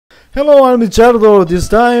Hello, I'm Ricardo. This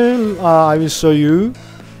time I will show you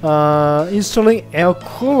installing air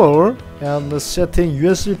cooler and setting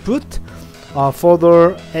USB port for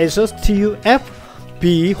the ASUS TUF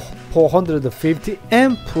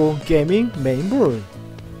B450M-PRO Gaming Mainboard.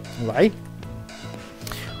 Right?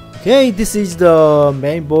 Okay, this is the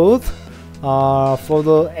mainboard for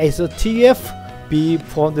the ASUS TUF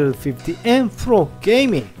B450M-PRO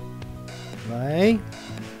Gaming. Right?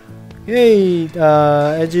 Okay,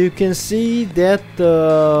 as you can see that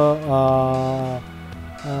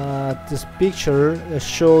this picture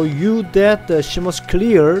show you that the CMOS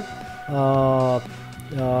clear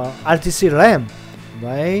RTC RAM,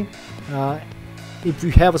 right? If you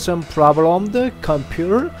have some problem on the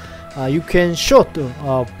computer, you can short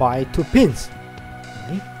by 2 pins.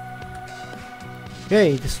 Right?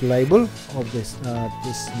 Okay, this label of this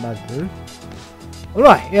motherboard.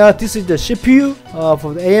 Alright, this is the CPU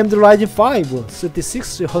for the AMD Ryzen 5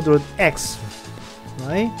 3600X,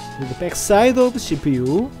 right? With the back side of the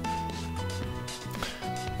CPU.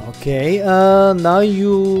 Okay, now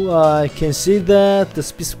you can see that the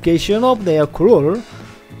specification of the air cooler.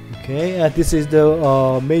 Okay, this is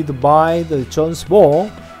the made by the Jones Ball.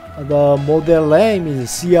 The model name is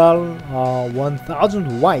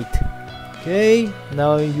CL1000 white. Okay,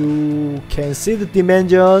 now you can see the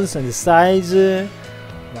dimensions and the size.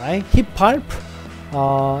 Right, heat pipe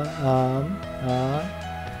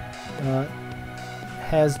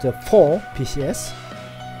has the 4 PCS.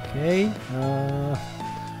 Okay,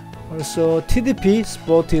 also TDP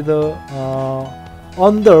spotted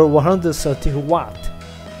under 130 watt.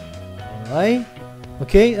 Alright,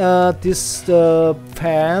 okay, this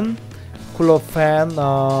fan, cooler fan,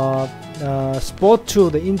 spot to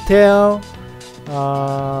the Intel,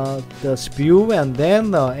 the CPU, and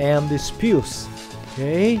then the AMD SPUs.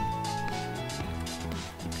 Okay,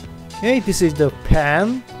 this is the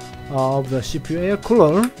pan of the CPU air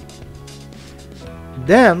cooler.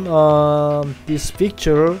 Then this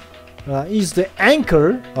picture is the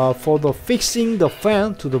anchor for the fixing the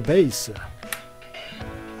fan to the base.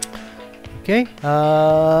 Okay,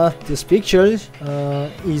 this picture is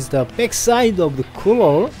the back side of the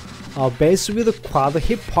cooler base with a quad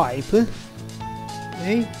heat pipe.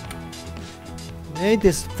 Okay,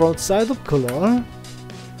 this front side of cooler.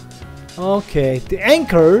 Okay, the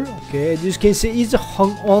anchor, okay, as you can see, is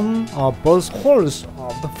hung on both holes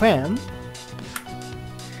of the fan.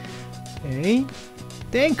 Okay,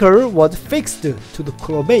 the anchor was fixed to the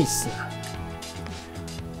cooler base.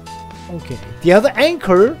 Okay, the other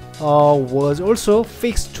anchor was also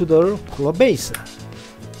fixed to the cooler base.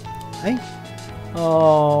 Right?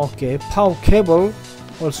 Okay, power cable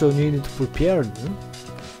also needed to prepare.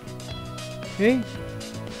 Okay,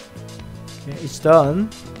 it's done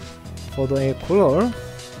for the air cooler.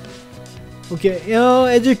 Okay,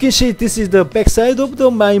 as you can see, this is the back side of the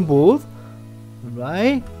mainboard,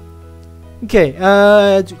 right? Okay,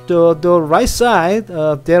 the right side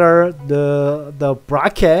there are the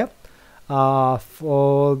bracket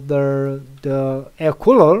for the air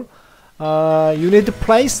cooler. You need to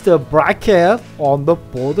place the bracket on the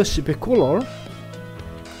board CPU cooler.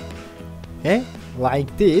 Okay,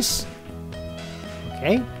 like this.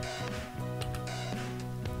 Okay.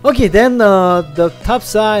 Okay, then the top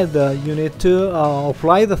side you need to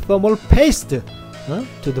apply the thermal paste to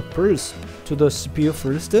the CPU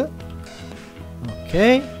first.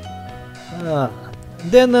 Okay,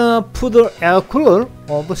 then put the air cooler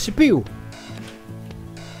on the CPU.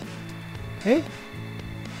 Okay,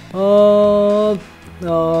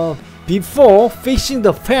 before fixing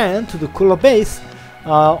the fan to the cooler base,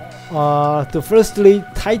 to firstly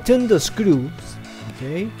tighten the screws.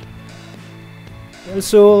 Okay.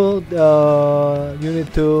 Also, you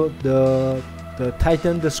need to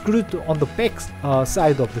tighten the screw on the back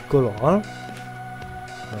side of the cooler.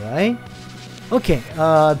 Alright. Okay,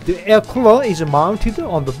 the air cooler is mounted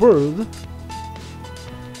on the board.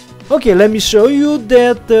 Okay, let me show you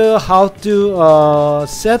that how to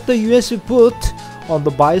set the USB port on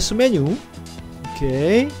the BIOS menu.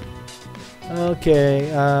 Okay.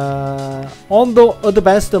 Okay, on the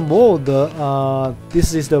advanced mode,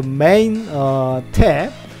 this is the main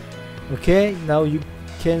tab. Okay, now you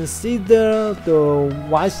can see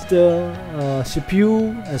watch the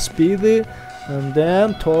CPU and speed, and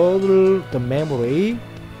then total the memory.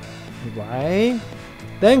 Right,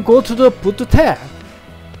 then go to the boot tab.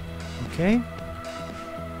 Okay,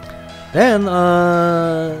 then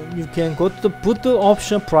you can go to the boot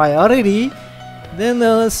option priority.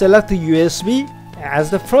 Then select USB as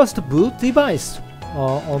the first boot device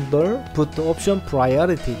under boot option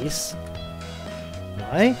priorities.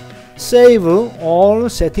 Right? Save all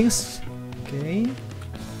settings. Okay.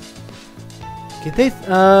 Okay,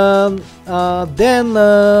 then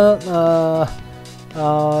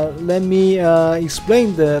let me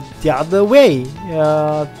explain the other way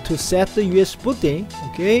to set the USB booting.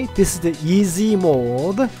 Okay, this is the easy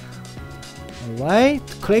mode. Alright,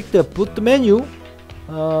 click the boot menu.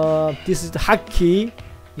 This is the hotkey,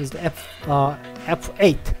 is the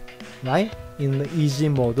F8, right? In the easy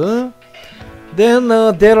mode. Then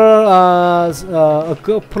there are a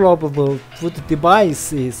couple of boot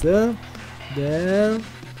devices. Then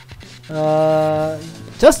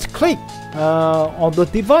just click on the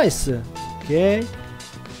device. Okay.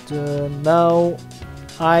 Now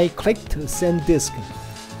I clicked send disk.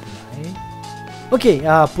 Right. Okay.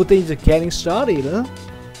 Booting is getting started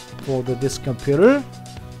for this computer.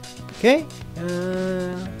 Okay.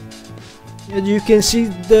 As you can see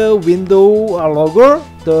the window logo,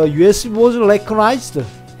 the USB was recognized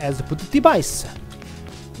as the boot device.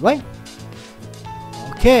 Right.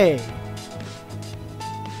 Okay.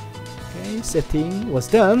 Setting was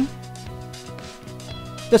done.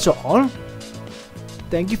 That's all.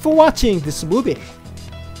 Thank you for watching this movie.